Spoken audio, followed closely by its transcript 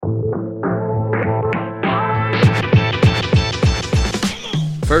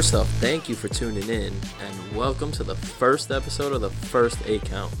First off, thank you for tuning in, and welcome to the first episode of the first 8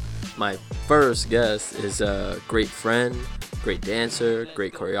 Count. My first guest is a great friend, great dancer,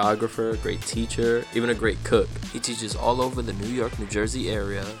 great choreographer, great teacher, even a great cook. He teaches all over the New York, New Jersey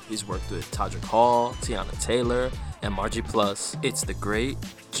area. He's worked with Todrick Hall, Tiana Taylor, and Margie Plus. It's the great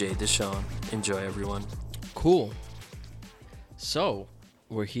Jay Deshawn. Enjoy, everyone. Cool. So,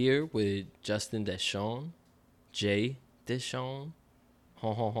 we're here with Justin Deshawn, Jay Deshawn.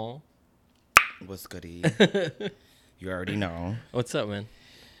 Ho, ho, ho. What's goody? You already know. What's up,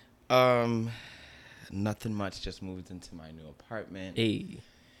 man? Nothing much. Just moved into my new apartment. Hey.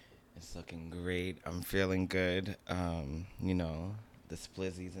 It's looking great. I'm feeling good. The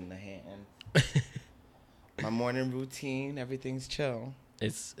splizzies in the hand. My morning routine, everything's chill.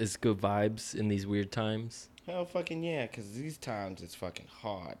 It's good vibes in these weird times. Hell fucking yeah, because these times it's fucking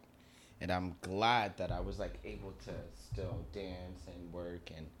hard. And I'm glad that I was able to still dance and work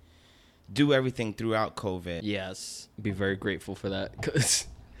and do everything throughout COVID. Yes. Be very grateful for that, because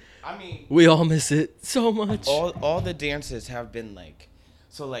we all miss it so much. All the dances have been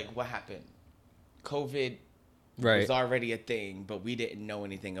what happened? COVID was already a thing, but we didn't know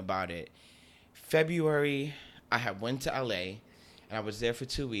anything about it. February, I had went to LA, and I was there for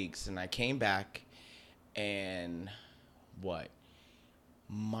 2 weeks, and I came back, and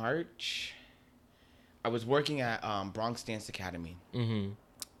March, I was working at Bronx Dance Academy,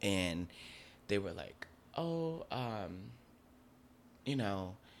 and they were like, I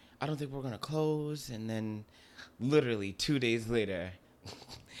don't think we're going to close. And then literally 2 days later,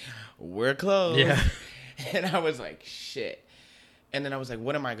 we're closed. Yeah. And I was like, shit. And then I was like,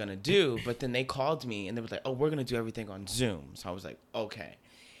 what am I going to do? But then they called me and they were like, oh, we're going to do everything on Zoom. So I was like, okay.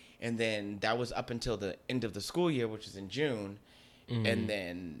 And then that was up until the end of the school year, which is in June. And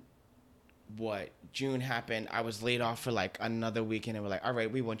then June happened. I was laid off for another week, and they were like, all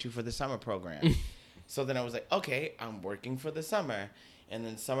right, we want you for the summer program. So then I was like, okay, I'm working for the summer. And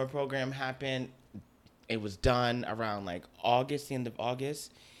then summer program happened. It was done around August, the end of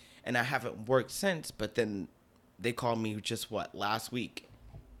August. And I haven't worked since, but then they called me just last week.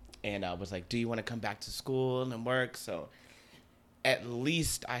 And I was like, do you want to come back to school and work? So at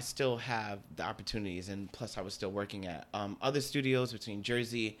least I still have the opportunities. And plus I was still working at other studios between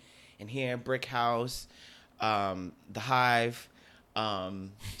Jersey and here, Brick House, The Hive,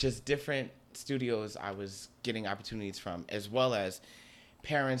 just different studios I was getting opportunities from, as well as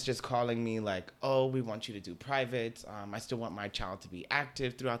parents just calling me oh, we want you to do privates. I still want my child to be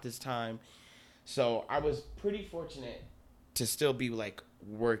active throughout this time. So I was pretty fortunate to still be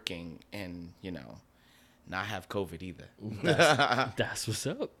working and, not have COVID either. That's what's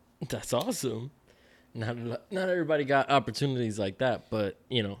up. That's awesome. Not everybody got opportunities like that, but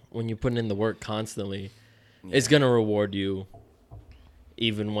when you're putting in the work constantly, it's gonna reward you,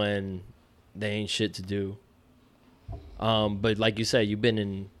 even when they ain't shit to do. But like you said, you've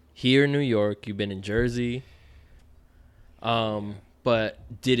been here in New York, you've been in Jersey. But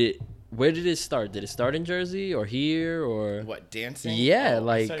where did it start? Did it start in Jersey or here or what, dancing? Yeah,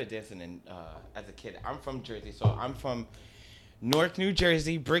 I started dancing as a kid. I'm from Jersey, so I'm from North New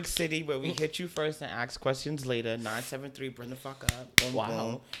Jersey, Brick City, where we hit you first and ask questions later. 973, bring the fuck up. Boom, wow.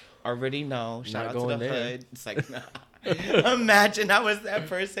 Boom. Already know. Shout out to the there. hood. It's nah. Imagine I was that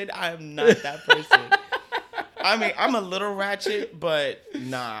person. I am not that person. I'm a little ratchet, but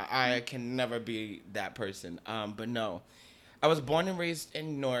nah, I can never be that person. But no. I was born and raised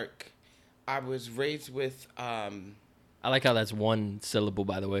in Newark. I was raised with... I like how that's one syllable,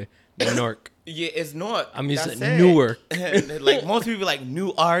 by the way. Newark. Yeah, it's Newark. I'm used to Newark. Most people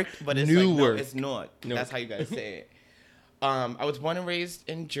Newark, but it's Newark. It's Newark. That's how you guys say it. I was born and raised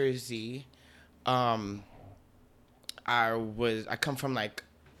in Jersey. I come from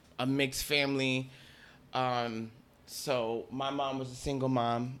a mixed family. So my mom was a single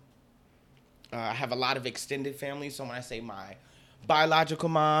mom. I have a lot of extended family. So when I say my biological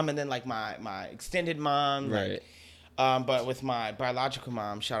mom and then my extended mom, right. But with my biological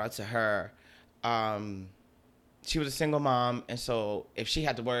mom, shout out to her. She was a single mom, and so if she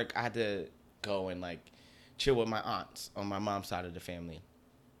had to work, I had to go and chill with my aunts on my mom's side of the family.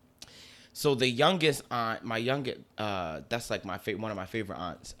 So the youngest aunt, that's one of my favorite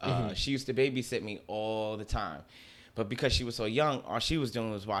aunts. She used to babysit me all the time. But because she was so young, all she was doing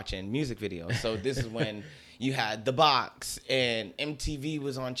was watching music videos. So this is when you had The Box and MTV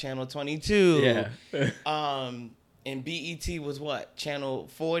was on Channel 22. Yeah. And BET was Channel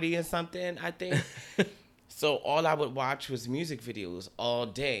 40 or something, I think. So all I would watch was music videos all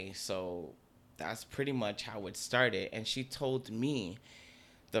day. So that's pretty much how it started. And she told me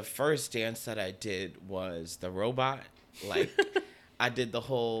the first dance that I did was the robot. I did the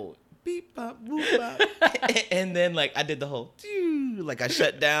whole beep bop boop bop, and then like I did the whole like I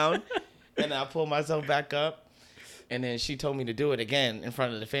shut down, and I pulled myself back up, and then she told me to do it again in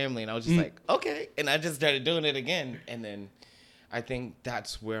front of the family, and I was just like, okay, and I just started doing it again, and then I think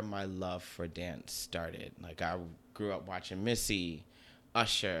that's where my love for dance started. Like I grew up watching Missy,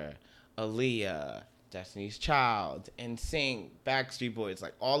 Usher, Aaliyah, Destiny's Child, NSYNC, Backstreet Boys,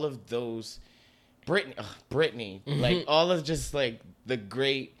 like all of those, Britney, like all of just like the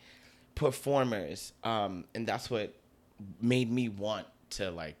great performers, and that's what made me want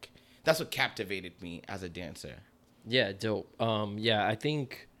to like. That's what captivated me as a dancer. Yeah, dope. Yeah, I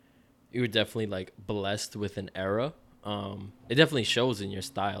think you were definitely like blessed with an era. It definitely shows in your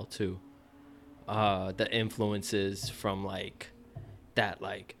style too. The influences from like that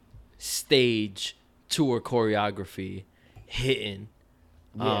like stage tour choreography hitting.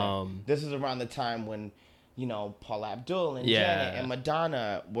 Yeah. This is around the time when, Paula Abdul and Janet and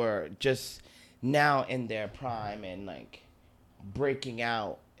Madonna were just now in their prime and like breaking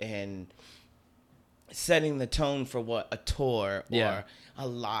out and setting the tone for what a tour or a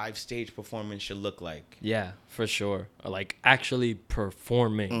live stage performance should look like. Yeah, for sure. Like actually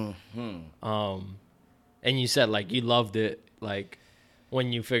performing. And you said like you loved it like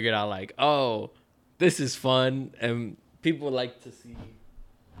when you figured out like, oh, this is fun and people like to see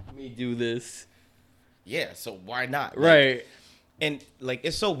me do this. Yeah, so why not? Right. Like, and like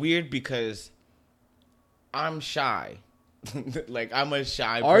it's so weird because I'm shy. Like I'm a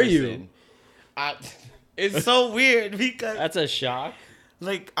shy person. Are you? It's so weird because that's a shock.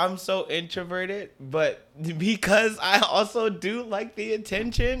 Like I'm so introverted, but because I also do like the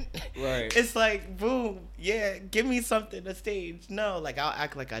attention, right? It's like, boom, yeah, give me something to stage. No, like I'll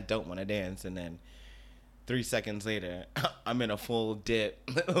act like I don't want to dance, and then 3 seconds later, I'm in a full dip.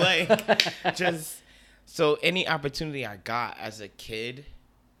 Like just so any opportunity I got as a kid,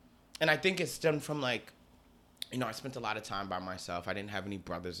 and I think it stemmed from like, I spent a lot of time by myself. I didn't have any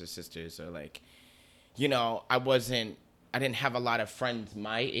brothers or sisters, or like, I didn't have a lot of friends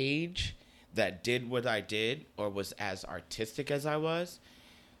my age that did what I did or was as artistic as I was.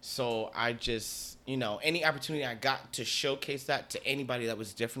 So I just, any opportunity I got to showcase that to anybody that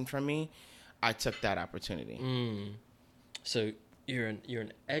was different from me, I took that opportunity. So you're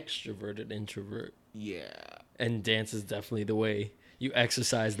an extroverted introvert. Yeah. And dance is definitely the way you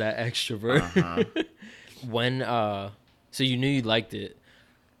exercise that extrovert. When so you knew you liked it.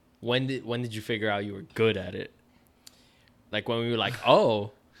 When did you figure out you were good at it? Like when we were like,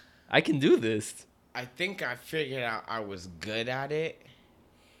 oh, I can do this. I think I figured out I was good at it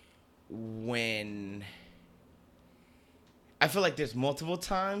when I feel like there's multiple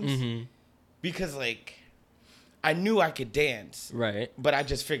times because like I knew I could dance. Right. But I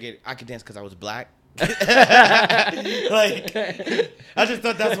just figured I could dance because I was black. Like I just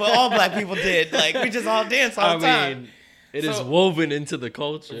thought that's what all black people did. Like we just all dance all the time. It is woven into the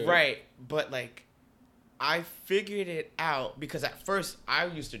culture. Right. But like I figured it out because at first I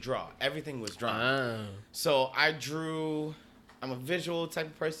used to draw. Everything was drawn. So I drew. I'm a visual type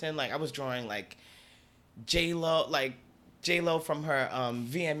of person. Like I was drawing like J-Lo from her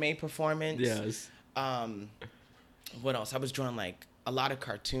VMA performance. Yes. What else? I was drawing like a lot of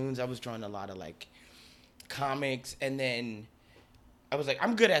cartoons. I was drawing a lot of like comics, and then I was like,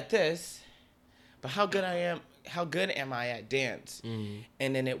 I'm good at this, but how good am I at dance?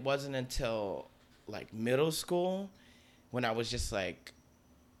 And then it wasn't until like middle school when I was just like,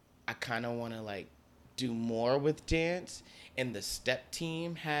 I kind of want to like do more with dance, and the step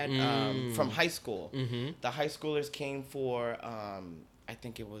team had from high school. The high schoolers came for I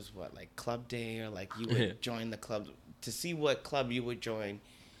think it was like club day, or like you would join the club to see what club you would join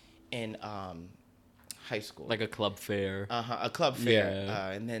in high school, like a club fair. A club fair. Yeah.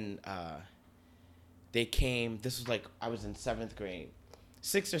 And then they came. This was like I was in 6th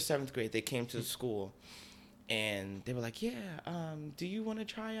or 7th grade. They came to the school, and they were like, "Yeah, do you want to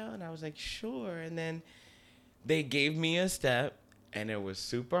try out?" And I was like, "Sure." And then they gave me a step, and it was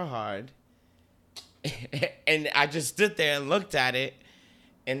super hard. And I just stood there and looked at it,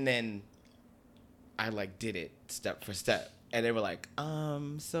 and then I like did it step for step. And they were like,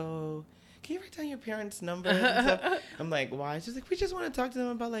 so can you write down your parents' numbers and stuff? I'm like, why? She's like, we just want to talk to them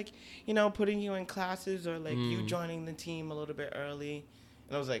about like, putting you in classes, or like you joining the team a little bit early.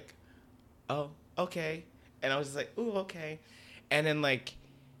 And I was like, oh, okay. And I was just like, ooh, okay. And then like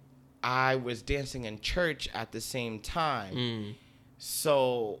I was dancing in church at the same time.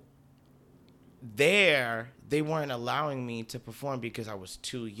 So they weren't allowing me to perform because I was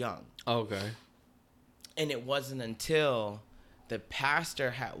too young. Okay. And it wasn't until the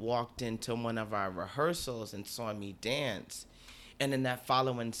pastor had walked into one of our rehearsals and saw me dance, And then that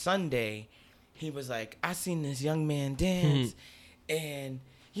following Sunday, he was like, I seen this young man dance, and,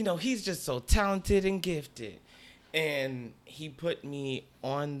 you know, he's just so talented and gifted. And he put me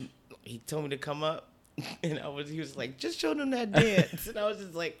on, he told me to come up, and he was like, just show them that dance. And I was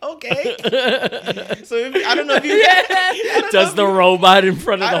just like, okay. So I don't know if you does the robot in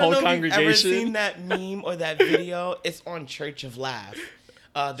front of the whole congregation. Ever seen that meme or that video? It's on Church of Laugh.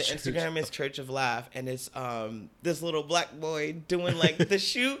 The Instagram is Church of Laugh, and it's this little black boy doing like the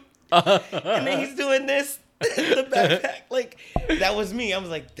shoot, and then he's doing this in the backpack. Like, that was me. I was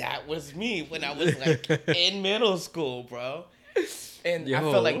like, that was me when I was like in middle school, bro. And I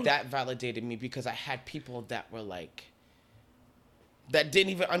felt like that validated me because I had people that were like, that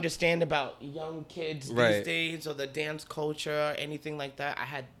didn't even understand about young kids these days or the dance culture or anything like that. I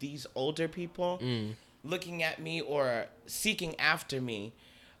had these older people looking at me or seeking after me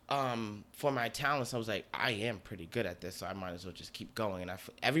for my talents. I was like, I am pretty good at this, so I might as well just keep going. And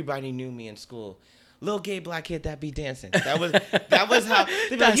everybody knew me in school. Little gay black kid that be dancing. That was how.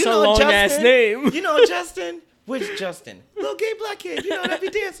 That's a long ass name. You know Justin? Which Justin? Little gay black kid. You know that be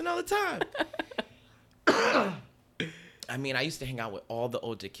dancing all the time. I mean, I used to hang out with all the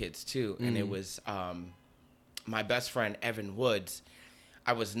older kids too, and it was my best friend Evan Woods.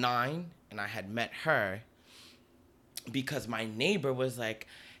 I was 9, and I had met her because my neighbor was like,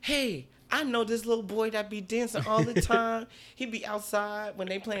 hey, I know this little boy that be dancing all the time. He be outside when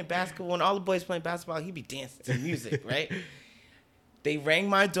they playing basketball. When all the boys playing basketball, he be dancing to music, right? They rang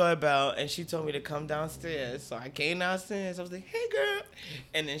my doorbell, and she told me to come downstairs. So I came downstairs. I was like, hey, girl.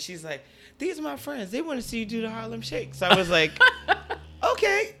 And then she's like, these are my friends. They want to see you do the Harlem Shake. So I was like,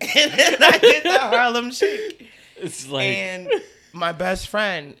 okay. And then I did the Harlem Shake. It's like... And my best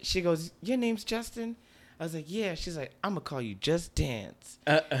friend, she goes, your name's Justin? I was like, yeah. She's like, I'm going to call you Just Dance.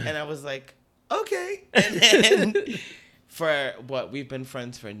 And I was like, okay. And then for what? We've been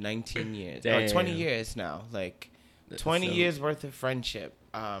friends for 19 years. Or 20 years now. Like, 20 years worth of friendship.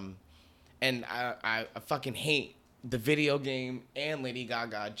 And I fucking hate the video game and Lady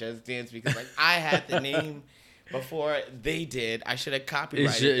Gaga Just Dance because, like, I had the name before they did. I should have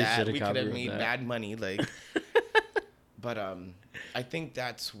copyrighted that. We could have made bad money. Like, but I think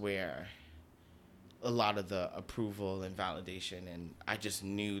that's where a lot of the approval and validation, and I just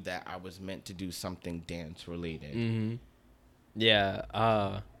knew that I was meant to do something dance related. Mm-hmm. Yeah.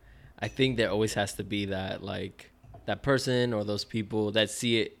 I think there always has to be that, like, that person or those people that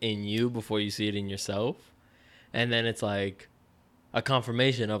see it in you before you see it in yourself. And then it's like a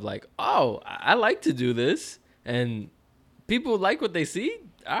confirmation of like, oh, I like to do this. And people like what they see.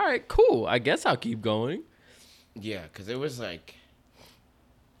 All right, cool. I guess I'll keep going. Yeah, because it was like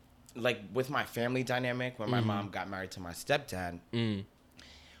with my family dynamic, when my mom got married to my stepdad,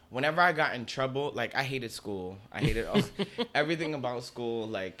 whenever I got in trouble, like, I hated school. I hated everything about school.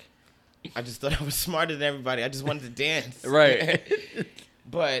 Like, I just thought I was smarter than everybody. I just wanted to dance. Right.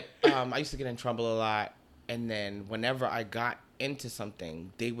 But I used to get in trouble a lot. And then whenever I got into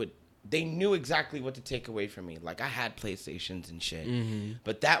something, they knew exactly what to take away from me. Like, I had PlayStations and shit.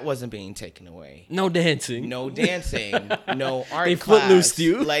 But that wasn't being taken away. No dancing. No dancing. No art they class. They footloosed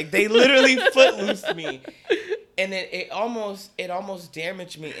you. Like, they literally footloosed me. And then it almost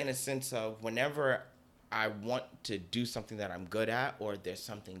damaged me in a sense of whenever I want to do something that I'm good at or there's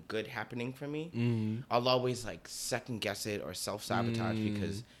something good happening for me, I'll always, like, second guess it or self-sabotage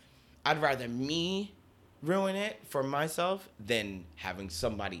because I'd rather me ruin it for myself than having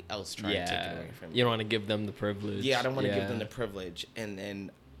somebody else try to take it away from me. You don't want to give them the privilege. Yeah, I don't want to give them the privilege. And then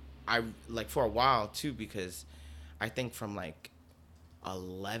I, like, for a while, too, because I think from, like,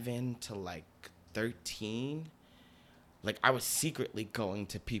 11 to, like, 13... like, I was secretly going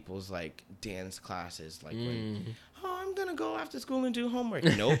to people's, like, dance classes. Like, when, I'm going to go after school and do homework.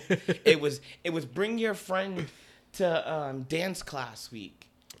 Nope. It was bring your friend to dance class week.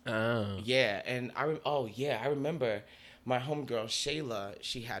 Oh. Yeah. And I remember my homegirl, Shayla,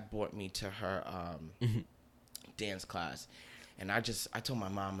 she had brought me to her dance class. And I told my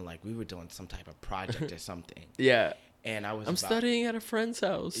mom, like, we were doing some type of project or something. Yeah. And I'm studying at a friend's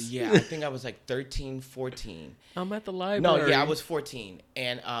house. Yeah, I think I was like 13, 14. I'm at the library. No, yeah, I was 14.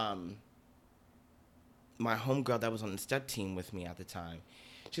 And my homegirl that was on the step team with me at the time,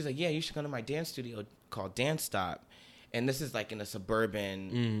 she was like, yeah, you should go to my dance studio called Dance Stop. And this is like in a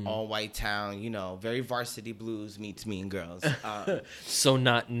suburban, all-white town, you know, very Varsity Blues meets Mean Girls. So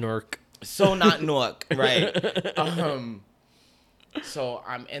not Newark. So not Newark, right. So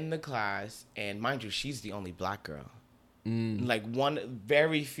I'm in the class, and mind you, she's the only black girl. Like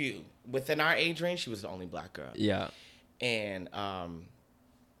very few. Within our age range, she was the only black girl. Yeah. And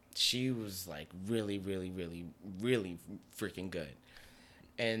she was like really, really, really, really freaking good.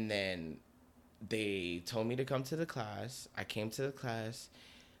 And then they told me to come to the class. I came to the class.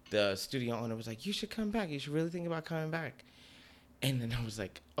 The studio owner was like, you should come back. You should really think about coming back. And then I was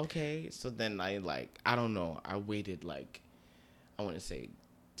like, okay. So then I don't know. I waited I want to say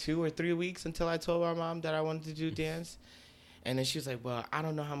 2 or 3 weeks until I told my mom that I wanted to do dance. And then she was like, well, I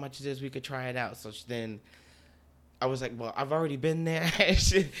don't know how much it is. We could try it out. So then I was like, well, I've already been there.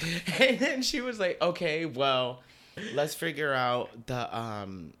 And then she was like, okay, well, let's figure out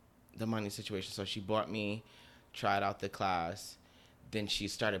the money situation. So she bought me, tried out the class. Then she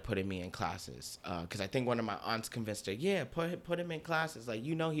started putting me in classes. Because I think one of my aunts convinced her, yeah, put him in classes. Like,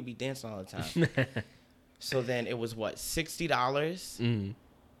 you know he be dancing all the time. So then it was, $60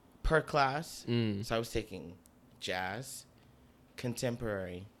 per class. So I was taking jazz,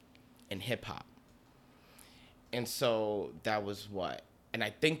 contemporary, and hip-hop. And so that was what. And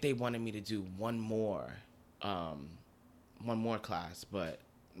I think they wanted me to do one more class. But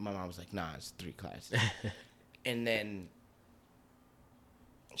my mom was like, nah, it's 3 classes. And then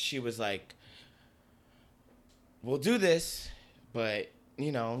she was like, we'll do this, but,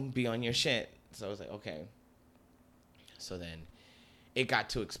 be on your shit. So I was like, okay. So then it got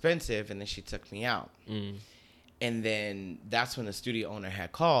too expensive, and then she took me out. And then that's when the studio owner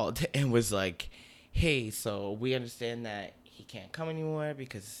had called and was like, hey, so we understand that he can't come anymore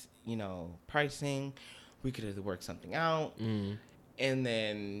because, pricing. We could have worked something out. And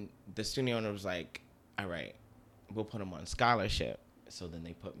then the studio owner was like, all right, we'll put him on scholarship. So then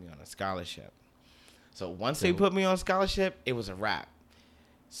they put me on a scholarship. So once they put me on scholarship, it was a wrap.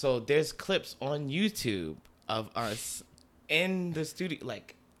 So there's clips on YouTube of us in the studio,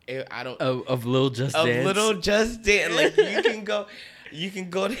 of Lil Just Dance. Of Little Just Dance. Like you can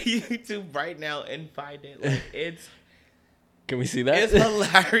go to YouTube right now and find it. Like it's. Can we see that? It's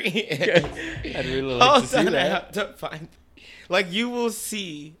hilarious. I'd really like to see that. I have to find. Like you will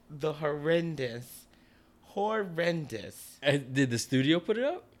see the horrendous. Did the studio put it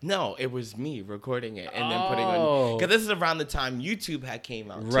up? No, it was me recording it and then putting on. Because this is around the time YouTube had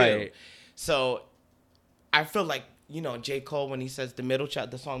came out too. So I feel like J. Cole when he says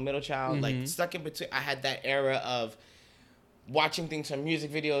the song Middle Child, like stuck in between. I had that era of watching things from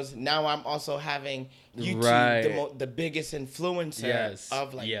music videos. Now I'm also having YouTube, the biggest influencer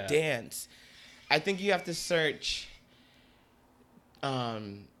of dance. I think you have to search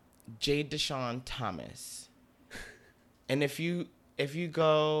Jade Deshawn Thomas. And if it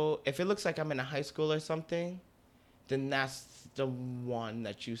looks like I'm in a high school or something, then that's the one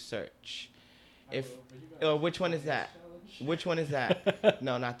that you search. Which one is that? Which one is that?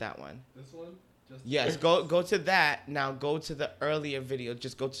 No, not that one. This one? Yes, go to that. Now go to the earlier video.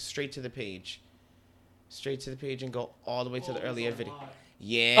 Just go straight to the page. Straight to the page and go all the way to the earlier video.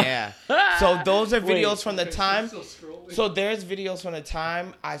 Yeah. So those are videos from the time. So there's videos from the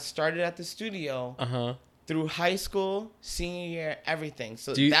time I started at the studio. Through high school, senior year, everything.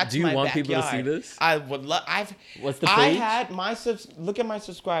 So that's my backyard. Do you want people to see this? I would love. What's the page? I had my look at my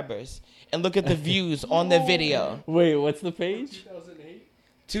subscribers and look at the views on the video. Wait, what's the page?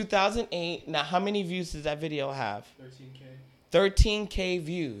 2008. Now, how many views does that video have? 13K. 13K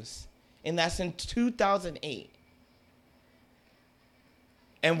views, and that's in 2008.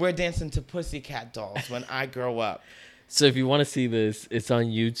 And we're dancing to Pussycat Dolls when I grow up. So if you want to see this, it's on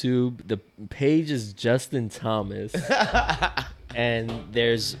YouTube. The page is Justin Thomas. And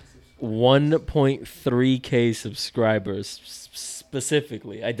there's 1.3K subscribers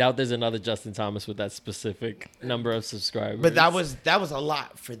specifically. I doubt there's another Justin Thomas with that specific number of subscribers. But that was a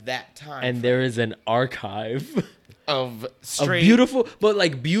lot for that time. And there is an archive of beautiful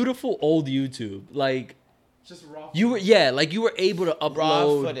old YouTube. Like just raw footage. You were able to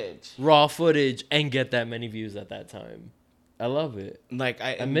upload raw footage and get that many views at that time. I love it. Like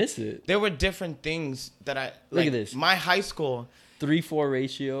I miss it. There were different things that I look at this. My high school 3-4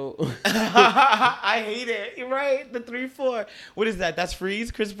 ratio. I hate it. You're right. The 3-4. What is that? That's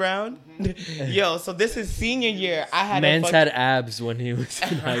Freeze, Chris Brown. Yo, so this is senior year. I had had abs when he was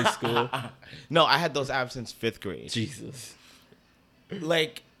in high school. No, I had those abs since 5th grade. Jesus.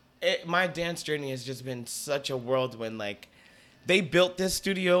 Like. My dance journey has just been such a whirlwind. Like, they built this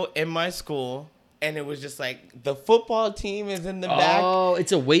studio in my school, and it was just like the football team is in the back. Oh,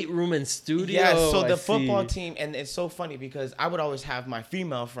 it's a weight room and studio. Yeah, so the football team, and it's so funny because I would always have my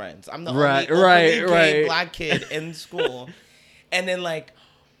female friends. I'm the only gay black kid in school, and then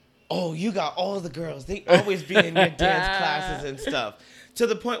you got all the girls. They always be in your dance classes and stuff, to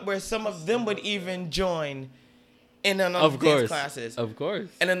the point where some of them would even join. In another dance classes. Of course.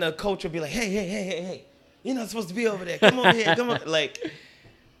 And then the coach would be like, hey, you're not supposed to be over there. Come over here. Come on.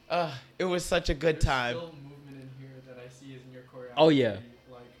 It was such a good time. There's still movement in here that I see is in your choreography. Oh, yeah.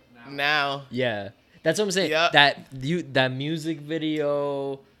 Like Now. Yeah, that's what I'm saying. Yep. That music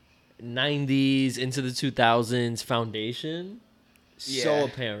video, 90s into the 2000s foundation, so Yeah.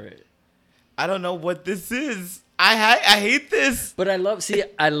 apparent. I don't know what this is. I hate this. But I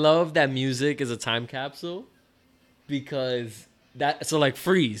love that music is a time capsule because so like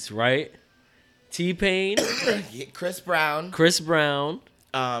Freeze, right? T-Pain, Chris Brown. Chris Brown,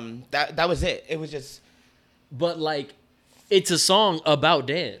 That was it. It was just but like it's a song about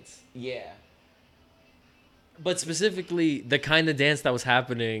dance. yeah. But specifically the kind of dance that was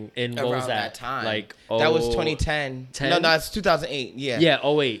happening in what was Around that time. Like That was 2010. 10? No, it's 2008. Yeah. Yeah,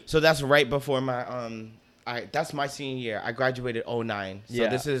 08. So that's right before my that's my senior year. I graduated 09. So Yeah.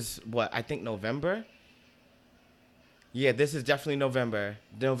 this is what I think November. Yeah, this is definitely November,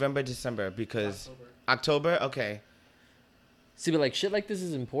 December because October. Okay. See, but like shit like this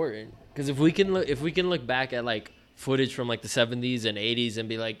is important because if we can look back at like footage from like the 70s and 80s and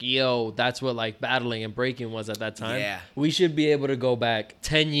be like, yo, that's what like battling and breaking was at that time. Yeah. We should be able to go back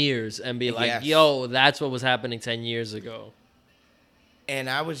 10 years and be like, Yes. yo, that's what was happening 10 years ago. And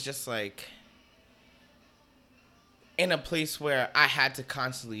I was just like in a place where I had to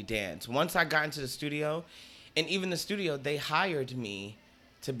constantly dance. Once I got into the studio, and even the studio, they hired me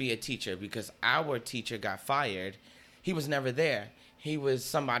to be a teacher because our teacher got fired. He was never there. He was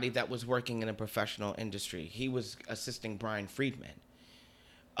somebody that was working in a professional industry. He was assisting Brian Friedman.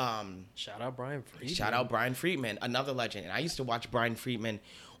 Shout out Brian Friedman. Shout out Brian Friedman, another legend. And I used to watch Brian Friedman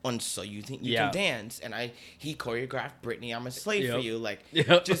on So You Think You Yeah. Can Dance. And he choreographed Britney, I'm a Slave for Yep. You. Like,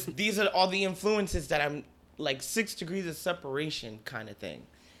 Yep. just these are all the influences that I'm like 6 degrees of separation kind of thing.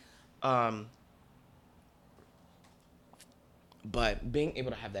 But being able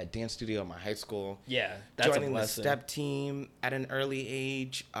to have that dance studio in my high school, Yeah, that's a joining the blessing. step team at an early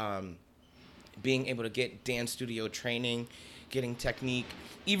age, being able to get dance studio training, getting technique.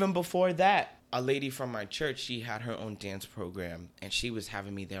 Even before that, a lady from my church, she had her own dance program, and she was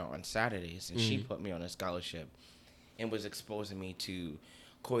having me there on Saturdays, and she put me on a scholarship and was exposing me to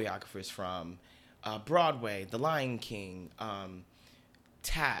choreographers from Broadway, The Lion King,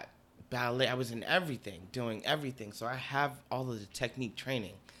 tap, ballet. I was in everything, doing everything. So I have all of the technique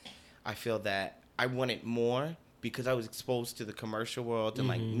training. I feel that I wanted more because I was exposed to the commercial world and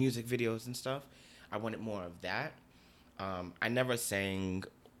like music videos and stuff. I wanted more of that. I never sang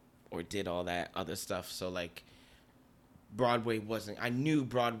or did all that other stuff. So like I knew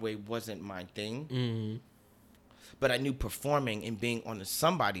Broadway wasn't my thing, but I knew performing and being on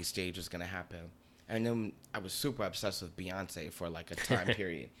somebody's stage was going to happen. And then I was super obsessed with Beyonce for like a time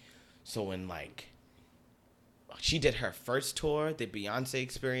period. So when like she did her first tour, the Beyonce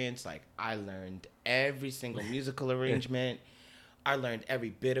experience, like I learned every single musical arrangement. I learned every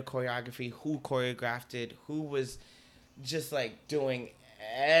bit of choreography, who choreographed it, who was just like doing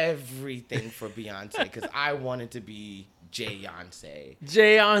everything for Beyonce because I wanted to be Jayonce.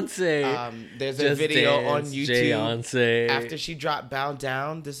 There's a video on YouTube Jayonce. after she dropped Bow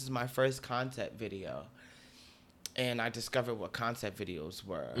Down. This is my first concept video. And I discovered what concept videos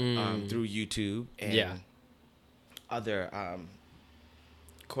were through YouTube and other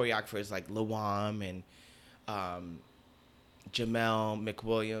choreographers like Luam and Jamel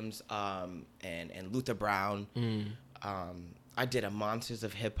McWilliams and Luther Brown. I did a Monsters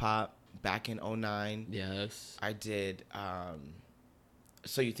of Hip Hop back in 2009. Yes. I did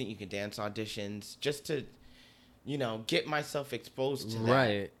So You Think You Can Dance auditions just to, get myself exposed to that.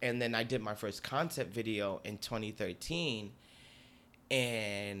 Right. And then I did my first concept video in 2013.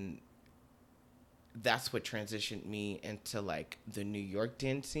 And that's what transitioned me into like the New York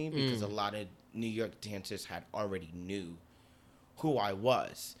dance scene because a lot of New York dancers had already knew who I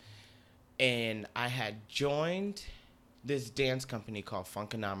was. And I had joined this dance company called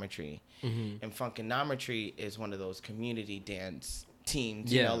Funkanometry. And Funkanometry is one of those community dance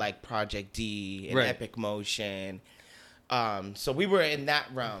teams, like Project D and Epic Motion. So we were in that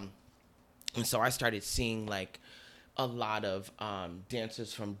realm. And so I started seeing like a lot of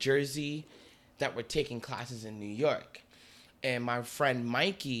dancers from Jersey that were taking classes in New York. And my friend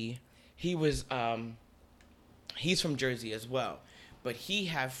Mikey, he's from Jersey as well. But he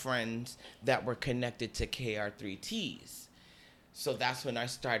had friends that were connected to KR3T's. So that's when I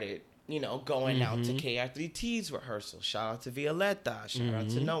started, going out to KR3T's rehearsal. Shout out to Violetta. Shout out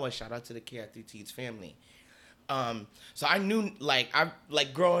to Noah. Shout out to the KR3T's family. So I knew,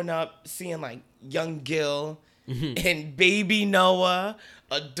 growing up, seeing, Young Gil and Baby Noah,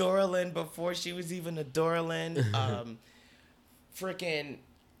 Adoralyn before she was even Adoralyn.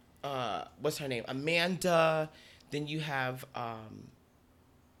 What's her name? Amanda. Then you have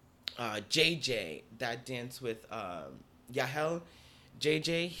JJ that danced with Yahel.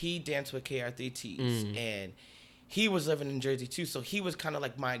 JJ, he danced with KR3Ts, and he was living in Jersey too, so he was kind of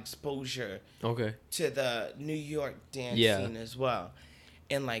like my exposure to the New York dance scene as well.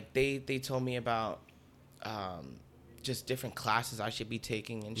 And like they told me about just different classes I should be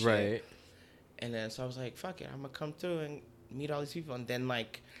taking and shit. Right. And then so I was like, fuck it, I'm gonna come through and meet all these people. And then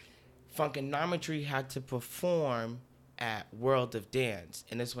like Funkonometry had to perform at World of Dance,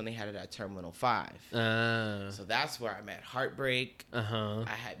 and this is when they had it at Terminal 5. So that's where I met Heartbreak. I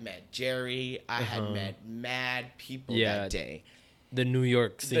had met Jerry. I had met mad people that day. The New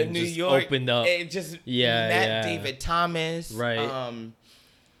York scene opened up. It just met David Thomas. Right.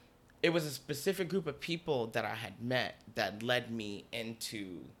 It was a specific group of people that I had met that led me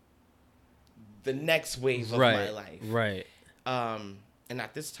into the next wave of my life. Right. And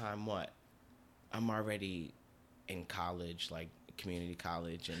at this time, I'm already in college, like community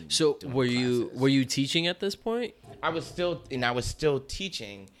college, and so were you teaching at this point? I was still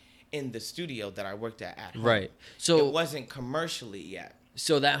teaching in the studio that I worked at home. Right. So it wasn't commercially yet.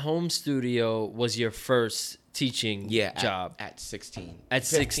 So that home studio was your first teaching job at 16. At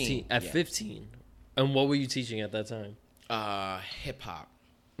 16, at 15. And what were you teaching at that time? Hip hop.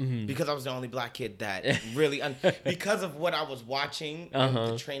 Because I was the only black kid that really, because of what I was watching and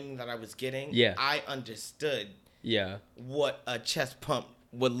the training that I was getting, I understood what a chest pump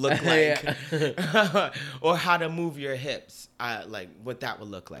would look like or how to move your hips, like what that would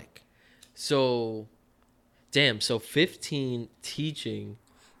look like. So, so 15 teaching.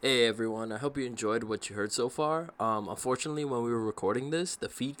 Hey everyone, I hope you enjoyed what you heard so far. Unfortunately, when we were recording this, the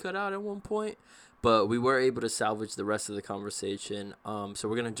feed cut out at one point. But we were able to salvage the rest of the conversation. So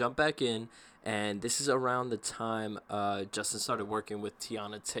we're going to jump back in. And this is around the time Justin started working with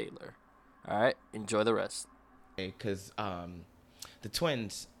Tiana Taylor. All right. Enjoy the rest. Because the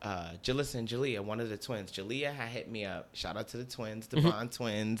twins, Jalissa and Jalea, one of the twins, Jalea had hit me up. Shout out to the twins, the Bond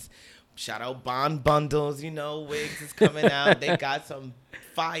twins. Shout out Bond Bundles. You know, wigs is coming out. They got some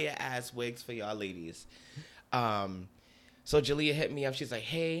fire-ass wigs for y'all ladies. So Jalea hit me up. She's like,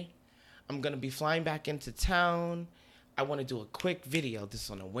 hey, I'm going to be flying back into town. I want to do a quick video. This is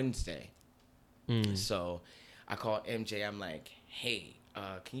on a Wednesday. So I call MJ. I'm like, hey,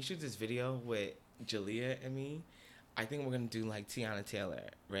 can you shoot this video with Jalea and me? I think we're going to do like Tiana Taylor,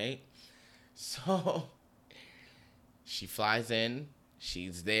 right? So she flies in.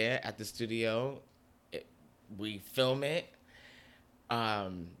 She's there at the studio. We film it.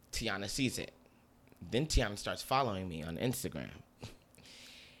 Tiana sees it. Then Tiana starts following me on Instagram.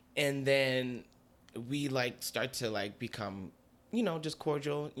 And then we like start to like become, just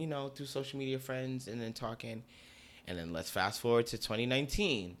cordial, through social media friends and then talking. And then let's fast forward to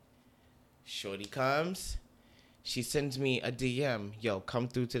 2019. Shorty comes. She sends me a DM. Yo, come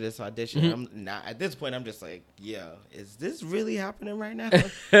through to this audition. I'm not at this point. I'm just like, yo, is this really happening right now?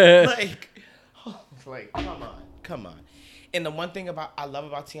 like, come on. And the one thing I love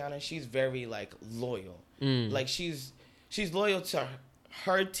about Tiana, she's very like loyal. Like she's loyal to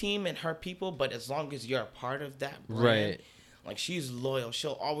her team and her people, but as long as you're a part of that brand, like she's loyal.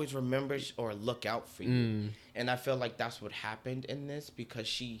 She'll always remember or look out for you. And I feel like that's what happened in this because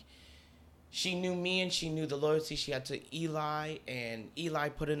she knew me and she knew the loyalty she had to Eli, and Eli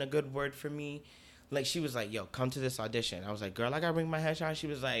put in a good word for me. Like she was like, yo, come to this audition. I was like, girl, I gotta bring my headshot. She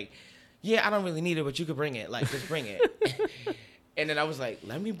was like, yeah, I don't really need it, but you could bring it. Like, just bring it. And then I was like,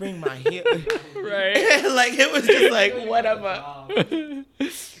 let me bring my heel. Right. Like, it was just like, whatever.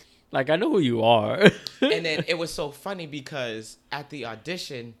 Like, I know who you are. And then it was so funny because at the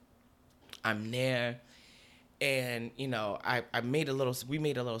audition, I'm there. And, we made a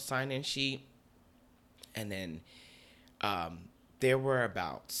little sign-in sheet. And then there were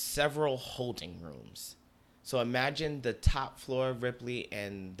about several holding rooms. So imagine the top floor of Ripley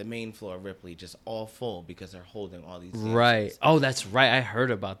and the main floor of Ripley just all full because they're holding all these dances. Right. Oh, that's right. I heard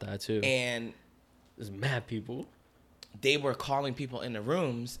about that too. And there's mad people. They were calling people in the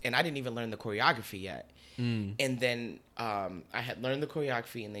rooms, and I didn't even learn the choreography yet. And then I had learned the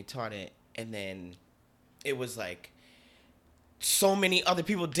choreography, and they taught it. And then it was like so many other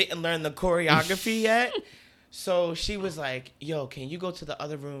people didn't learn the choreography yet. So she was like, yo, can you go to the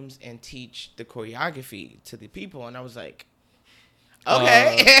other rooms and teach the choreography to the people? And I was like,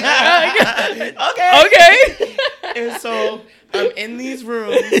 okay. Okay. And so I'm in these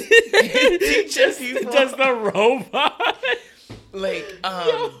rooms teaching people. Just the robot. Like,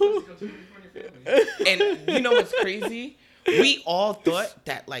 and you know what's crazy? We all thought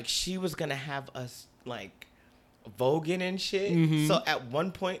that, like, she was going to have us, like, voguing and shit. So at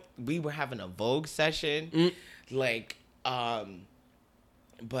one point we were having a Vogue session, but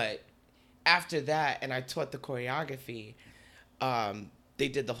after that, and I taught the choreography, they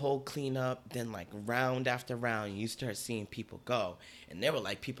did the whole cleanup. Then like round after round, you start seeing people go, and there were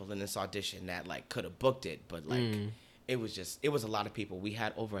like people in this audition that like could have booked it, but like it was a lot of people. We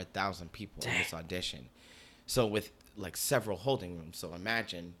had over 1,000 people in this audition, so with like several holding rooms. So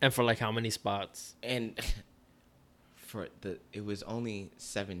imagine. And for like how many spots? And it was only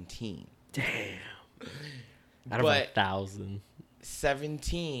 17. Damn. Out of 1,000.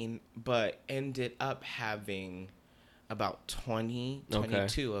 17, but ended up having about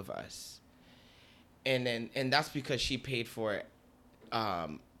 22 of us. And that's because she paid for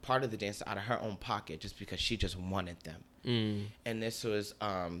part of the dance out of her own pocket, just because she just wanted them. And this was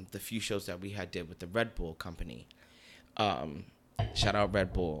the few shows that we had did with the Red Bull company. Shout out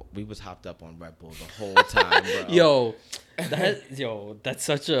Red Bull. We was hopped up on Red Bull the whole time, bro. That's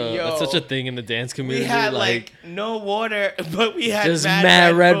such a thing in the dance community. We had like no water, but we had just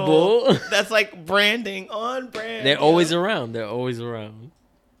mad Red Bull. That's like branding on brand. They're always around.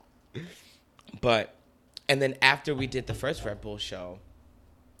 But, and then after we did the first Red Bull show,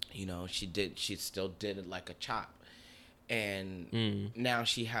 you know, she still did it like a chop. And now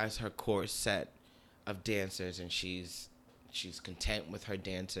she has her core set of dancers, and she's content with her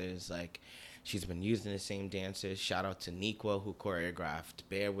dancers. Like, she's been using the same dancers. Shout out to Nikwa, who choreographed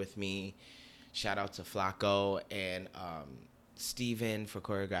Bear With Me. Shout out to Flacco and Steven for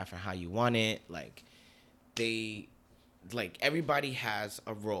choreographing How You Want It. Like, everybody has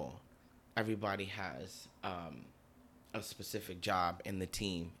a role. Everybody has a specific job in the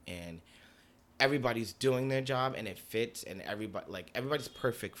team, and everybody's doing their job, and it fits, and everybody's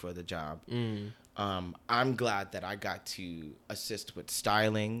perfect for the job. I'm glad that I got to assist with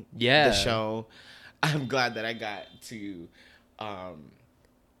styling the show. I'm glad that I got to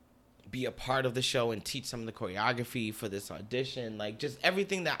be a part of the show and teach some of the choreography for this audition. Like, just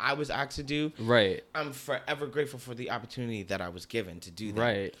everything that I was asked to do. Right. I'm forever grateful for the opportunity that I was given to do that.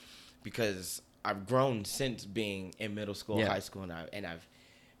 Right. Because I've grown since being in middle school, high school, and I've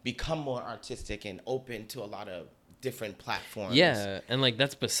become more artistic and open to a lot of different platforms. Yeah, and like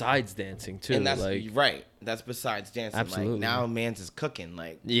that's besides dancing too. And that's like, right. That's besides dancing. Absolutely. Like, now man's is cooking.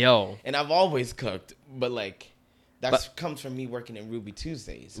 Like, and I've always cooked, but like comes from me working in Ruby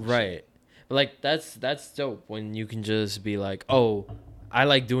Tuesdays. Right. Shit. But like that's dope when you can just be like, oh, I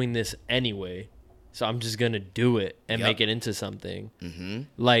like doing this anyway, so I'm just gonna do it and make it into something. Mm-hmm.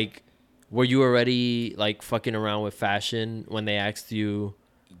 Like, were you already like fucking around with fashion when they asked you?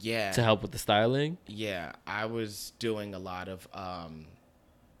 Yeah. To help with the styling? Yeah, I was doing a lot of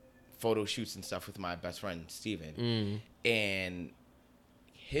photo shoots and stuff with my best friend, Steven. And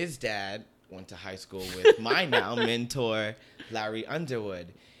his dad went to high school with my now mentor, Larry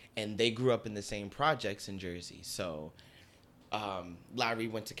Underwood. And they grew up in the same projects in Jersey. So Larry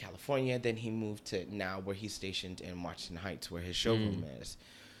went to California. Then he moved to now where he's stationed in Washington Heights, where his showroom is.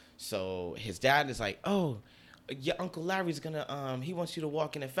 So his dad is like, oh, your Uncle Larry's gonna he wants you to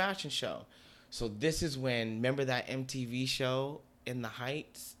walk in a fashion show. So this is when, remember that MTV show in the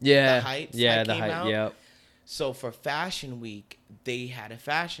Heights? The Heights came out? Yep. So for Fashion Week, they had a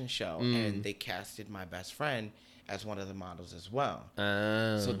fashion show, and they casted my best friend as one of the models as well.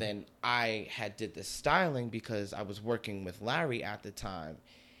 So then I did the styling because I was working with Larry at the time.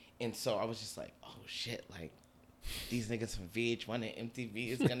 And so I was just like, oh shit, like these niggas from VH1 and MTV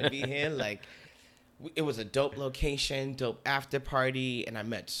is gonna be here. Like, it was a dope location, dope after party, and I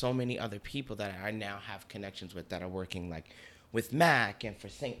met so many other people that I now have connections with that are working like with MAC and for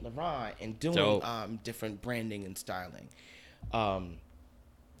Saint Laurent and doing different branding and styling.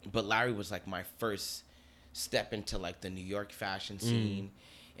 But Larry was like my first step into like the New York fashion scene,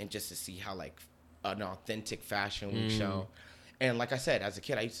 and just to see how like an authentic fashion week show. And like I said, as a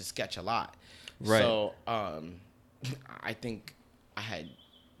kid, I used to sketch a lot. Right. So I think I had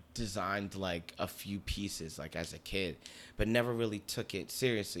designed like a few pieces like as a kid, but never really took it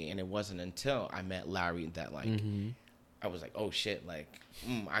seriously. And it wasn't until I met Larry that like I was like, oh shit, like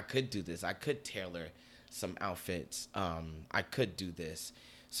I could do this. I could tailor some outfits. I could do this.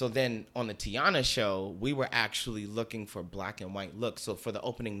 So then on the Tiana show, we were actually looking for black and white looks. So for the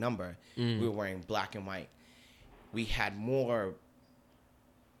opening number, we were wearing black and white. We had more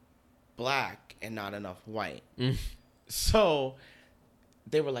black and not enough white. So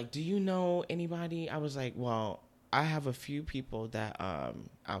they were like, do you know anybody? I was like, well, I have a few people that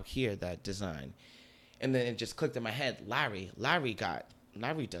out here that design. And then it just clicked in my head, Larry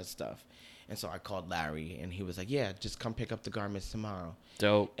does stuff. And so I called Larry, and he was like, yeah, just come pick up the garments tomorrow.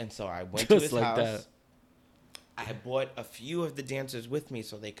 Dope. And so I went to his house. That. I bought a few of the dancers with me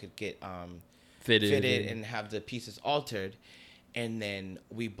so they could get fitted and have the pieces altered. And then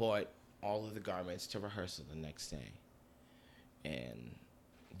we bought all of the garments to rehearsal the next day. And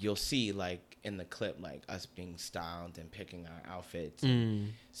you'll see, like, in the clip, like, us being styled and picking our outfits.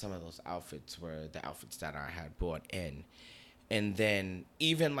 And some of those outfits were the outfits that I had brought in. And then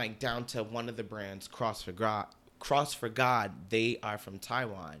even, like, down to one of the brands, Cross for God, they are from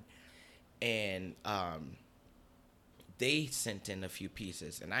Taiwan. And they sent in a few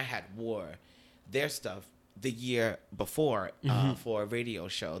pieces. And I had wore their stuff the year before for a radio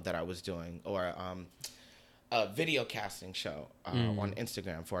show that I was doing, or a video casting show on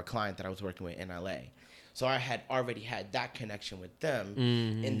Instagram for a client that I was working with in LA. So I had already had that connection with them.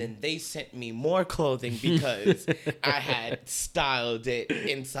 And then they sent me more clothing because I had styled it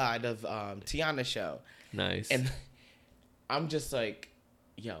inside of Tiana's show. Nice. And I'm just like,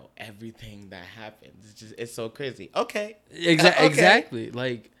 yo, everything that happens, it's so crazy. Okay. Okay. Exactly.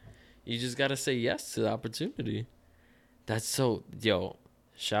 Like, you just got to say yes to the opportunity. That's so, yo,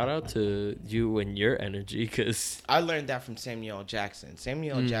 shout out to you and your energy, because I learned that from Samuel Jackson.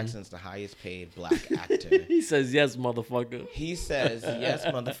 Samuel Jackson's the highest paid black actor. he says yes, motherfucker. He says yes,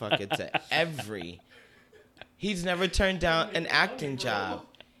 motherfucker, to every. He's never turned down an acting job.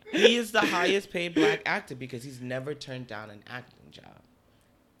 He is the highest paid black actor because he's never turned down an acting job.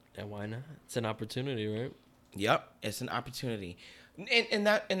 And why not? It's an opportunity, right? Yep, it's an opportunity. And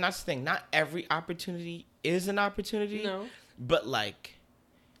that's the thing. Not every opportunity is an opportunity. No. But, like,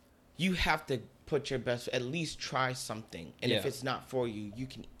 you have to put your best, at least try something. And if it's not for you, you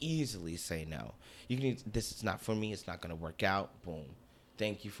can easily say no. You can, this is not for me. It's not going to work out. Boom.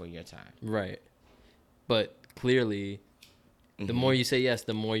 Thank you for your time. Right. But clearly, the more you say yes,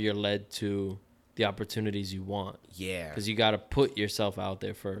 the more you're led to the opportunities you want. Yeah. Because you got to put yourself out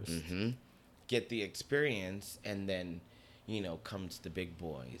there first. Get the experience, and then, you know, comes the big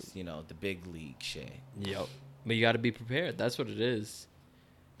boys, you know, the big league shit. Yep. But you got to be prepared. That's what it is.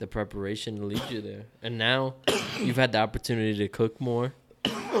 The preparation leads you there. And now you've had the opportunity to cook more.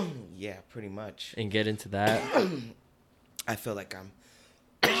 Yeah, pretty much. And get into that. I feel like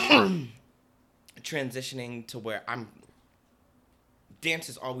I'm transitioning to where dance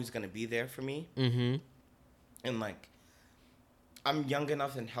is always going to be there for me. And, like, I'm young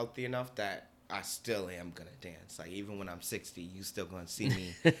enough and healthy enough that I still am going to dance. Like, even when I'm 60, you still going to see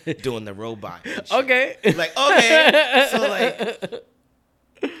me doing the robot and shit. Okay. Like, okay. So, like,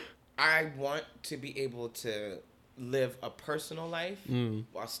 I want to be able to live a personal life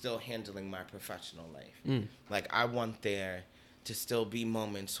while still handling my professional life. Like, I want there to still be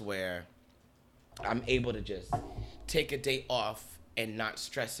moments where I'm able to just take a day off and not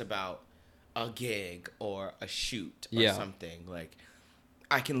stress about a gig or a shoot or something. Like,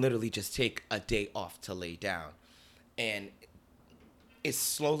 I can literally just take a day off to lay down. And it's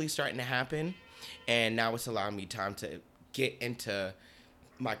slowly starting to happen. And now it's allowing me time to get into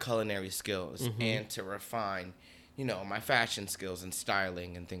my culinary skills and to refine, you know, my fashion skills and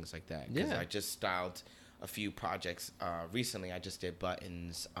styling and things like that. Because I just styled a few projects. Recently, I just did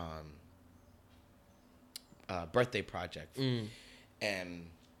Button's birthday project. And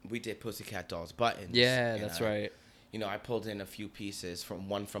we did Pussycat Dolls buttons. Yeah, that's right. You know, I pulled in a few pieces from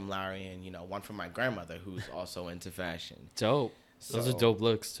Larry and, you know, one from my grandmother who's also into fashion. Dope. Those are dope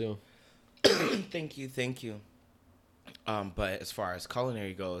looks too. Thank you. But as far as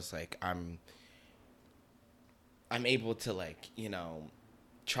culinary goes, like, I'm able to, like, you know,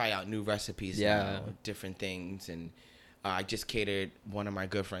 try out new recipes now, different things. And I just catered one of my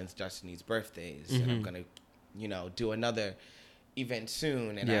good friends, Destiny's birthdays. And I'm going to, you know, do another event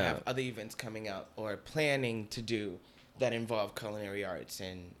soon, and I have other events coming out or planning to do that involve culinary arts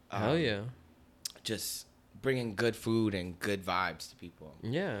and hell yeah, just bringing good food and good vibes to people.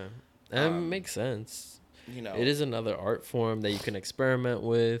 Yeah, that makes sense. You know, it is another art form that you can experiment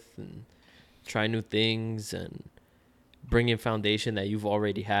with and try new things and bring in foundation that you've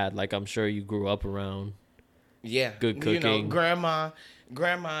already had. Like, I'm sure you grew up around. Yeah, good cooking. You know,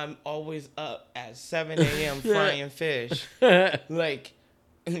 grandma always up at 7 a.m. frying fish. Like,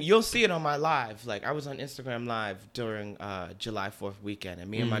 you'll see it on my live. Like, I was on Instagram Live during July 4th weekend,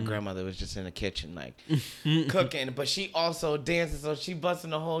 and me and my grandmother was just in the kitchen, like, cooking. But she also dances, so she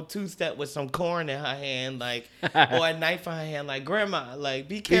busting a whole two-step with some corn in her hand, like, or a knife in her hand. Like, grandma, like,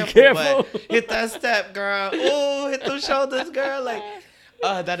 be careful. But hit that step, girl. Ooh, hit those shoulders, girl. Like,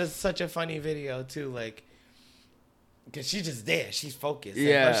 that is such a funny video, too. Like, because she's just there. She's focused.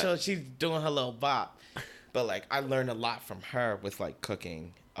 Yeah. Like, she's doing her little bop. But, like, I learned a lot from her with, like,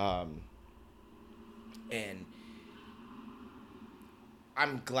 cooking. And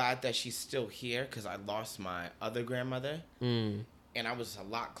I'm glad that she's still here because I lost my other grandmother. And I was a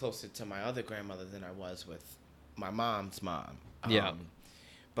lot closer to my other grandmother than I was with my mom's mom.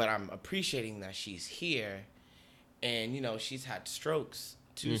 But I'm appreciating that she's here, and you know she's had strokes,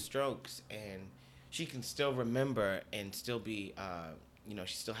 2 strokes, and she can still remember and still be, you know,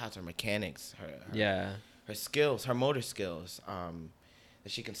 she still has her mechanics, her skills, her motor skills,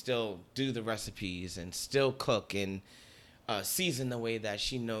 that she can still do the recipes and still cook and season the way that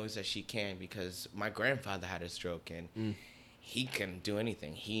she knows that she can, because my grandfather had a stroke and he couldn't do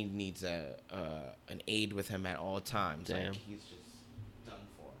anything. He needs an aide with him at all times. Damn. Like, he's just done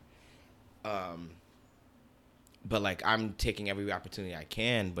for. But like, I'm taking every opportunity I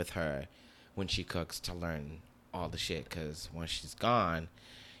can with her when she cooks to learn all the shit, because once she's gone,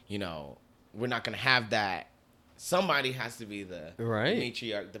 you know, we're not gonna have that. Somebody has to be the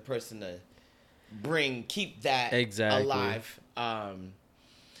matriarch, the person to keep that alive.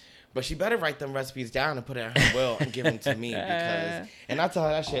 But she better write them recipes down and put it in her will and give them to me, because, and I tell her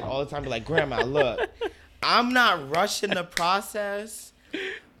that shit all the time. Be like, Grandma, look, I'm not rushing the process,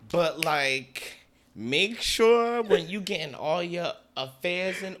 but like, make sure when you getting all your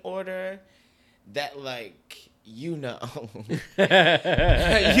affairs in order that, like, you know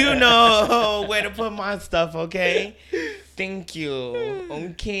where to put my stuff, okay? Thank you.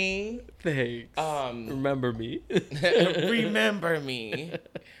 Okay. Thanks. Remember me. Remember me.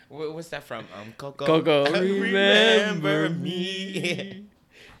 What's that from? Coco. Coco. Remember me.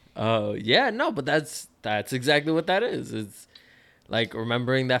 Oh yeah, no, but that's exactly what that is. It's like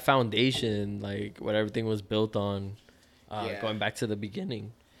remembering that foundation, like what everything was built on, going back to the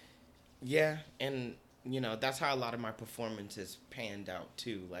beginning. Yeah, and you know, that's how a lot of my performances panned out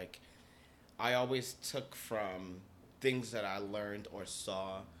too. Like, I always took from things that I learned or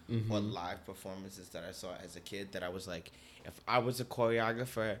saw, or live performances that I saw as a kid, that I was like, if I was a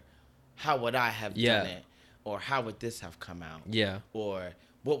choreographer, how would I have done it? Or how would this have come out? Yeah. Or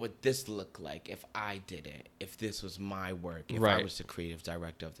what would this look like if I did it? If this was my work, if I was the creative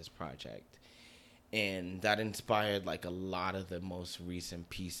director of this project. And that inspired like a lot of the most recent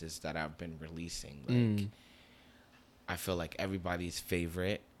pieces that I've been releasing. Like, I feel like everybody's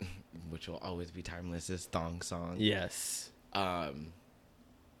favorite, which will always be timeless, is Thong Song. Yes. And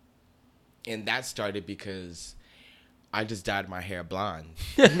that started because I just dyed my hair blonde.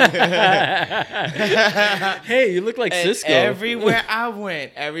 Hey, you look like Cisco. Everywhere I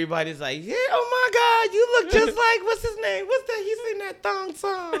went, everybody's like, yeah, oh my God, you look just like, what's his name? What's that? He's in that Thong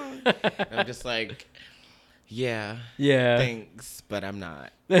Song. And I'm just like, yeah, thanks, but I'm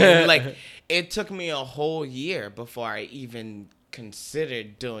not. And like, it took me a whole year before I even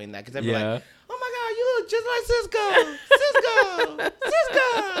considered doing that, because I'd be like, oh my God, you look just like Cisco.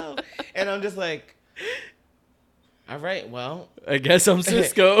 And I'm just like, all right, well, I guess I'm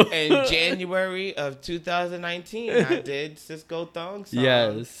Cisco. In January of 2019, I did Cisco Thong Song.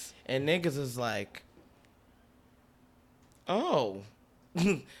 Yes. And niggas was like, oh.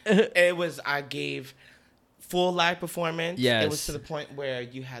 I gave full live performance. Yes. It was to the point where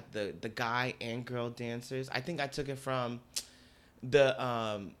you had the guy and girl dancers. I think I took it from the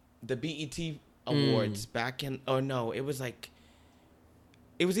BET Awards back in, or no, it was like,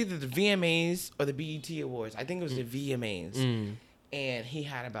 it was either the VMAs or the BET Awards. I think it was the VMAs. And he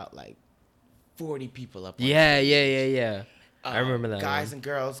had about like 40 people up on stage. Yeah. I remember that. Guys and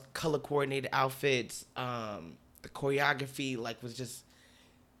girls, color coordinated outfits. The choreography like was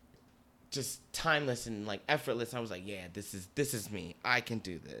just timeless and like effortless. I was like, yeah, this is me. I can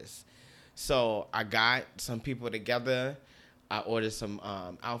do this. So I got some people together. I ordered some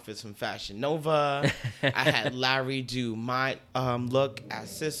outfits from Fashion Nova. I had Larry do my look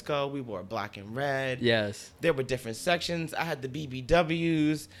as Cisco. We wore black and red. Yes. There were different sections. I had the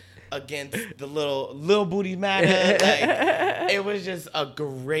BBWs against the little booty matter. Like, it was just a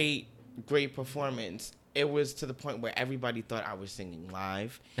great performance. It was to the point where everybody thought I was singing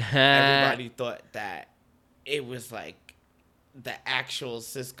live. Everybody thought that it was like the actual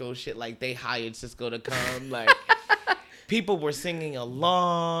Cisco shit. Like, they hired Cisco to come. Like, people were singing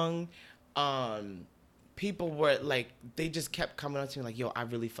along. People were like, they just kept coming up to me like, yo, I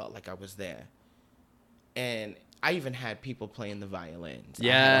really felt like I was there. And I even had people playing the violins.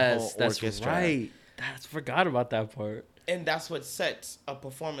 Yes, that's right. I forgot about that part. And that's what sets a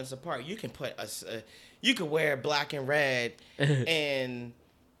performance apart. You can put you could wear black and red and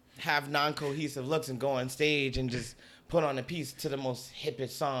have non-cohesive looks and go on stage and just put on a piece to the most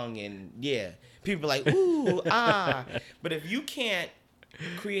hippest song, and people are like, ooh, ah. But if you can't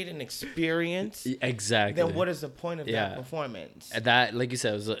create an experience, exactly, then what is the point of that performance? That, like you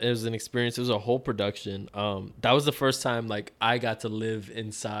said, it was an experience. It was a whole production. That was the first time like I got to live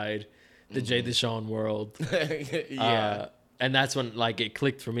inside the Jay Deshawn world. And that's when like it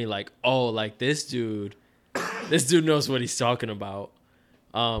clicked for me, like, oh, like this dude knows what he's talking about.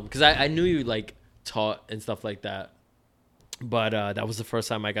 Because I knew you like taught and stuff like that, but that was the first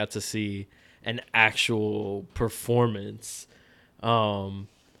time I got to see an actual performance.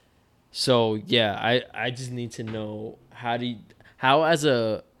 So yeah, I just need to know how do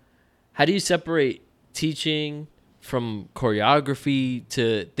you separate teaching from choreography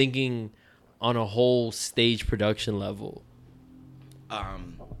to thinking on a whole stage production level? I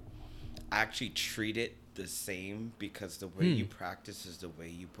actually treat it the same because the way you practice is the way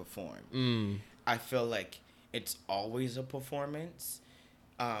you perform. I feel like it's always a performance.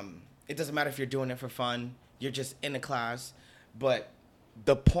 It doesn't matter if you're doing it for fun, you're just in a class, but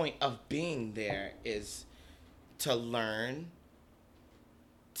the point of being there is to learn,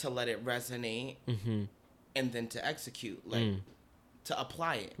 to let it resonate, and then to execute, like to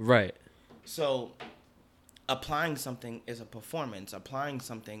apply it. Right. So applying something is a performance. Applying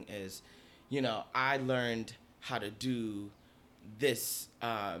something is, I learned how to do this,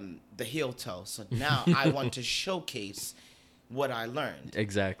 the heel toe. So now I want to showcase what I learned.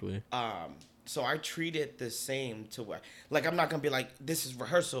 Exactly. So I treat it the same to where, like, I'm not going to be like, this is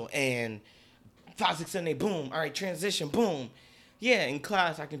rehearsal and 5, 6, 7, 8, boom. All right, transition, boom. Yeah, in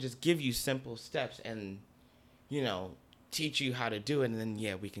class, I can just give you simple steps and, teach you how to do it. And then,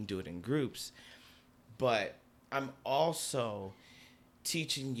 yeah, we can do it in groups. But I'm also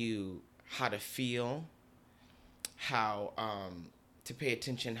teaching you how to feel, how to pay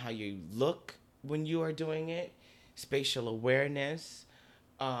attention, how you look when you are doing it, spatial awareness,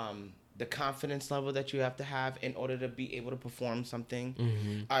 the confidence level that you have to have in order to be able to perform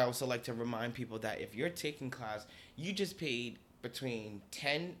something. I also like to remind people that if you're taking class, you just paid between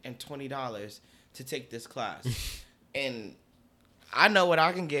 $10 and $20 to take this class. And I know what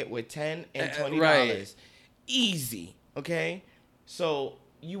I can get with $10 and $20. Right. Easy, okay? So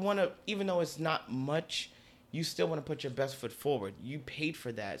you want to, even though it's not much, you still want to put your best foot forward. You paid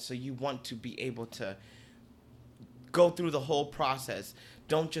for that, so you want to be able to go through the whole process.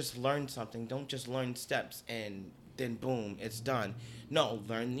 Don't just learn something. Don't just learn steps and then boom, it's done. No,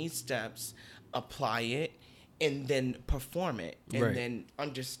 learn these steps, apply it, and then perform it. And then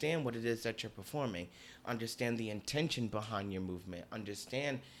understand what it is that you're performing. Understand the intention behind your movement.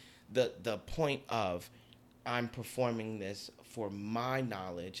 Understand the point of, I'm performing this for my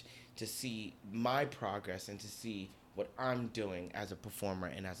knowledge, to see my progress and to see what I'm doing as a performer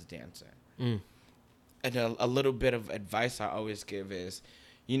and as a dancer. And a little bit of advice I always give is,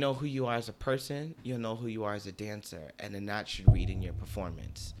 you know who you are as a person, you'll know who you are as a dancer, and then that should read in your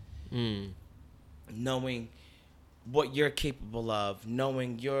performance. Knowing what you're capable of,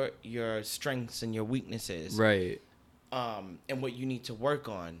 knowing your strengths and your weaknesses. Right. And what you need to work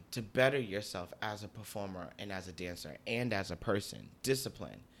on to better yourself as a performer and as a dancer and as a person.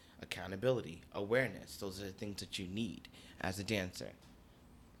 Discipline, accountability, awareness. Those are the things that you need as a dancer.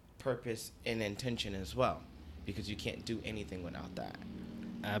 Purpose and intention as well, because you can't do anything without that.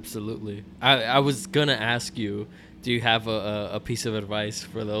 Absolutely. I was going to ask you, do you have a piece of advice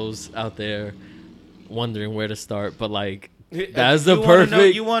for those out there wondering where to start? But like, that's the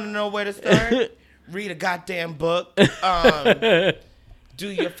perfect... You want to know where to start? Read a goddamn book. Do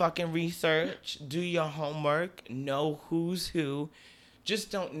your fucking research. Do your homework. Know who's who.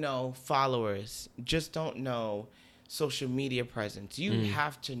 Just don't know followers. Just don't know social media presence. You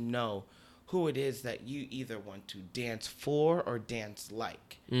have to know who it is that you either want to dance for or dance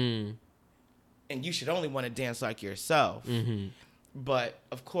like. And you should only want to dance like yourself. But,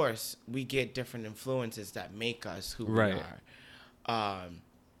 of course, we get different influences that make us who we are.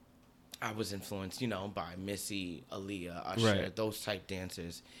 I was influenced, by Missy, Aaliyah, Usher, those type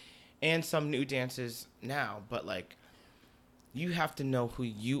dancers. And some new dancers now. But, like, you have to know who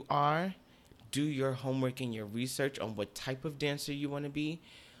you are. Do your homework and your research on what type of dancer you want to be.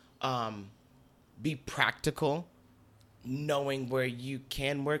 Be practical, knowing where you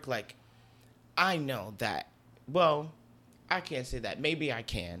can work. Like, I know that, well, I can't say that. Maybe I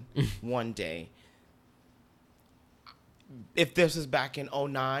can one day. If this was back in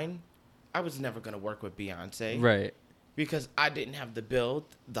 2009, I was never going to work with Beyonce. Right. Because I didn't have the build,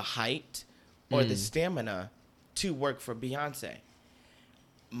 the height, or the stamina to work for Beyonce.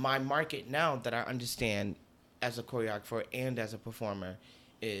 My market now that I understand as a choreographer and as a performer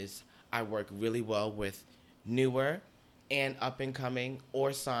is I work really well with newer and up-and-coming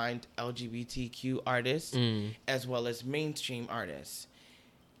or signed LGBTQ artists as well as mainstream artists.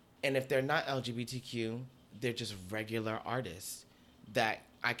 And if they're not LGBTQ, they're just regular artists that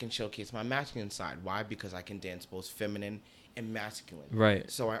I can showcase my masculine side. Why? Because I can dance both feminine and masculine.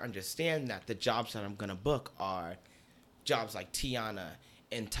 Right. So I understand that the jobs that I'm going to book are jobs like Tiana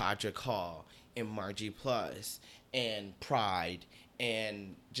and Todrick Hall and Margie Plus and Pride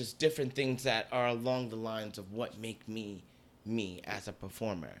and just different things that are along the lines of what make me as a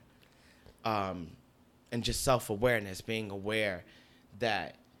performer. And just self-awareness, being aware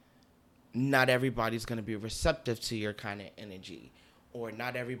that not everybody's going to be receptive to your kind of energy, or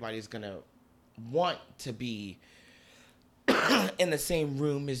not everybody's going to want to be in the same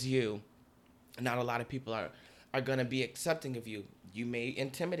room as you. Not a lot of people are going to be accepting of you. You may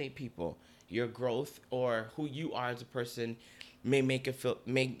intimidate people. Your growth or who you are as a person may make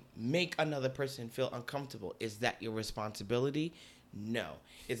another person feel uncomfortable. Is that your responsibility? No.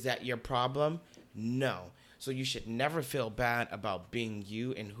 Is that your problem? No. So you should never feel bad about being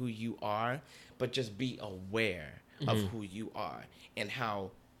you and who you are, but just be aware of who you are and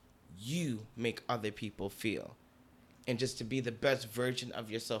how you make other people feel. And just to be the best version of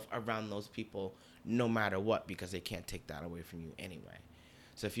yourself around those people, no matter what, because they can't take that away from you anyway.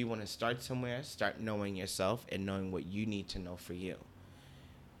 So if you want to start somewhere, start knowing yourself and knowing what you need to know for you.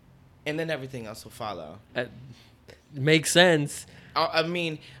 And then everything else will follow. Makes sense. I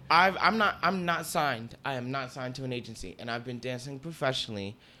mean, I'm not signed. I am not signed to an agency, and I've been dancing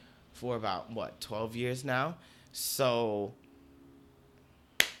professionally for about 12 years now. So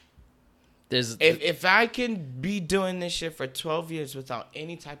if I can be doing this shit for 12 years without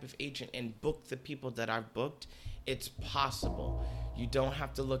any type of agent and book the people that I've booked, it's possible. You don't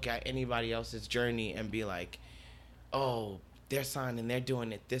have to look at anybody else's journey and be like, oh, they're signed and they're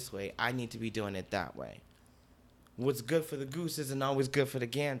doing it this way. I need to be doing it that way. What's good for the goose isn't always good for the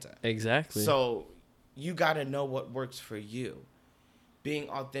gander. Exactly. So you got to know what works for you. Being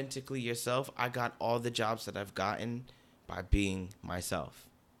authentically yourself, I got all the jobs that I've gotten by being myself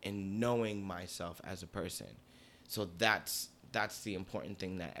and knowing myself as a person. So that's the important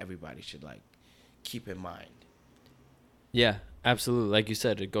thing that everybody should keep in mind. Yeah, absolutely. Like you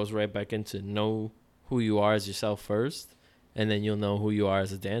said, it goes right back into know who you are as yourself first, and then you'll know who you are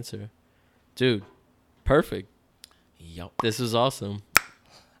as a dancer. Dude, perfect. Yup. This was awesome.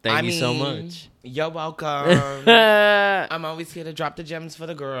 Thank you so much. You're welcome. I'm always here to drop the gems for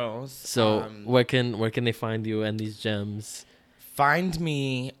the girls. So where can they find you and these gems? Find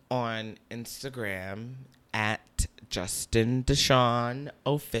me on Instagram at Justin Deshawn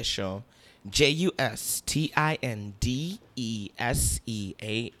Official.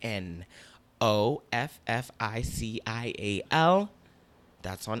 JUSTINDESEAN OFFICIAL.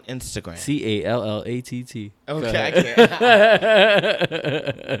 That's on Instagram. CALLATT. Okay, I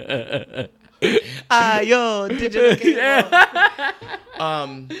can't. Yo, digital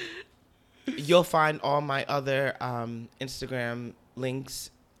game. You'll find all my other Instagram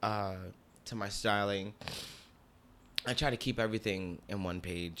links to my styling. I try to keep everything in one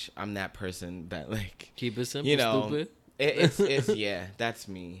page. I'm that person that keep it simple, stupid. It's yeah, that's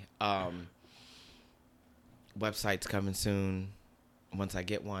me. Website's coming soon. Once I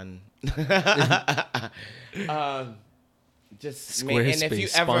get one. Just Squarespace, and if you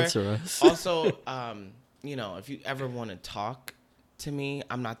sponsor us. Also, if you ever want to talk to me,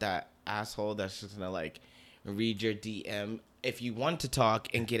 I'm not that asshole that's just gonna read your DM. If you want to talk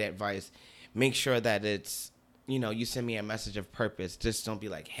and get advice, make sure that it's you send me a message of purpose. Just don't be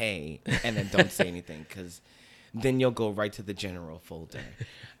like, hey, and then don't say anything, because then you'll go right to the general folder.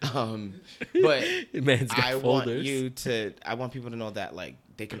 But I want people to know that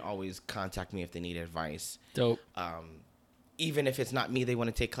they can always contact me if they need advice. Dope. Even if it's not me they want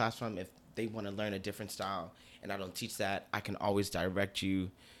to take class from, if they want to learn a different style and I don't teach that, I can always direct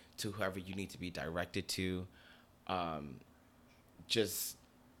you to whoever you need to be directed to. Just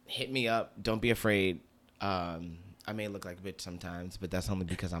hit me up. Don't be afraid. I may look like a bitch sometimes, but that's only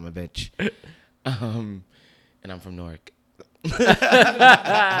because I'm a bitch. And I'm from Newark.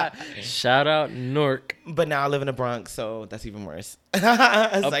 Shout out Newark. But now I live in the Bronx, so that's even worse.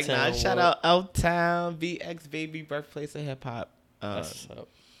 It's shout out Uptown, BX baby, birthplace of hip hop. That's up.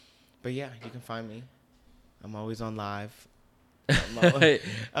 But yeah, you can find me. I'm always on live.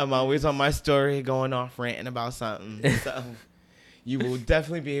 I'm always on my story going off ranting about something. So you will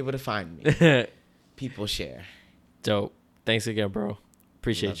definitely be able to find me. People share. Dope. Thanks again, bro.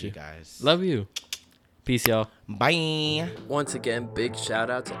 Appreciate Love you guys. Love you. Peace, y'all. Bye. Once again, big shout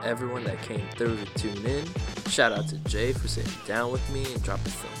out to everyone that came through to tune in. Shout out to Jay for sitting down with me and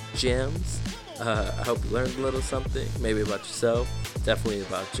dropping some gems. I hope you learned a little something, maybe about yourself, definitely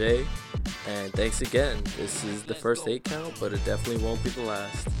about Jay. And thanks again. This is the first 8 count, but it definitely won't be the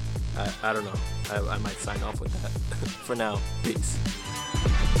last. I don't know. I might sign off with that. For now, peace.